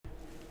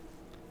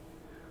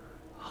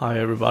Hi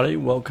everybody,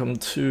 welcome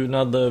to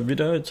another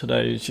video.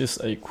 Today is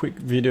just a quick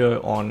video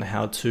on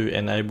how to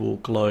enable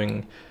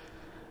glow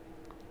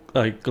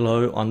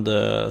on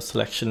the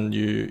selection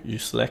you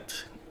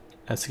select.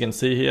 As you can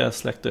see here, I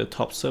select the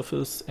top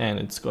surface and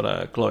it's got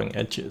a glowing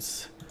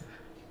edges.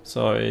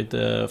 So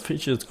the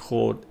feature is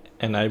called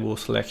enable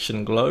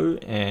selection glow,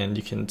 and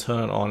you can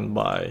turn it on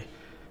by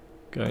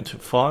going to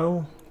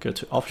file, go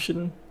to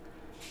option,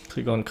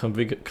 click on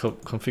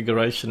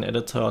configuration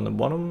editor on the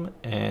bottom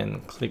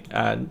and click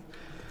add,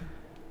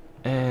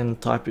 and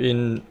type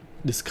in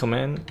this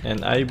command,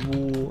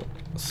 enable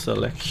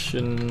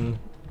selection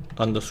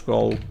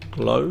underscore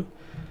glow,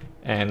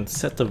 and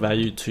set the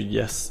value to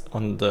yes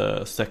on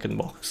the second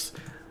box.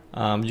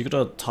 You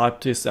gotta type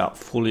this out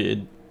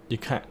fully. You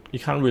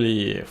can't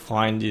really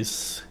find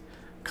this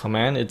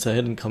command. It's a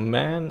hidden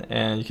command,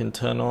 and you can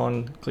turn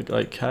on, click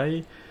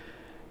OK,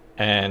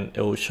 and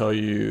it will show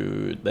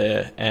you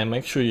there. And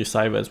make sure you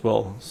save it as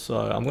well. So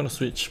I'm gonna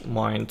switch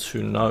mine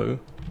to no,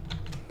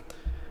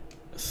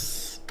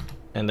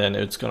 and then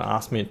it's going to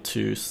ask me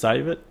to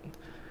save it.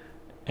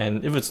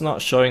 And if it's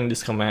not showing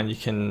this command, you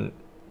can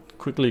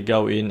quickly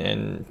go in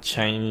and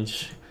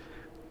change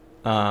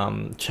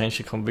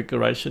the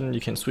configuration. You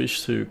can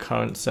switch to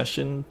current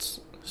sessions,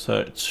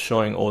 so it's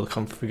showing all the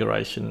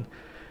configuration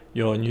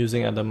you're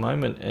using at the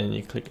moment, and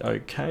you click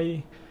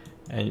OK,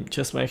 and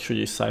just make sure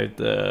you save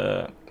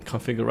the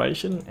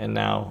configuration. And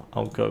now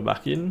I'll go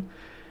back in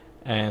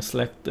and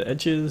select the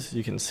edges.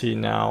 You can see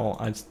now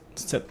I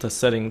set the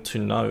setting to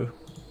no,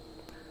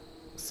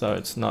 so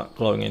it's not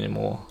glowing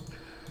anymore,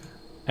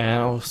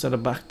 and I'll set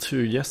it back to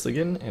yes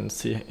again and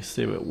see if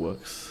it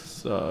works.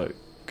 So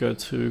go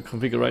to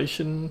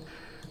configuration,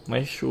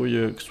 make sure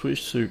you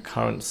switch to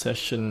current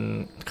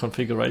session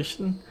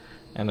configuration,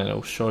 and then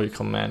it'll show you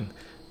command.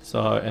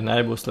 So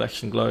enable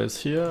selection glow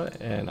is here,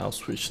 and I'll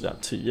switch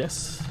that to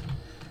yes,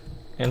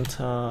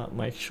 enter,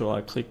 make sure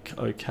I click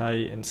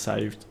OK and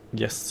save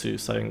yes to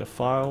saving the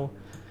file,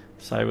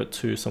 save it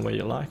to somewhere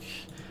you like,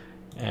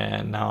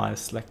 and now I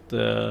select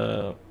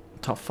the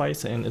top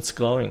face and it's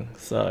glowing.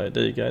 So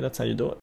there you go, that's how you do it.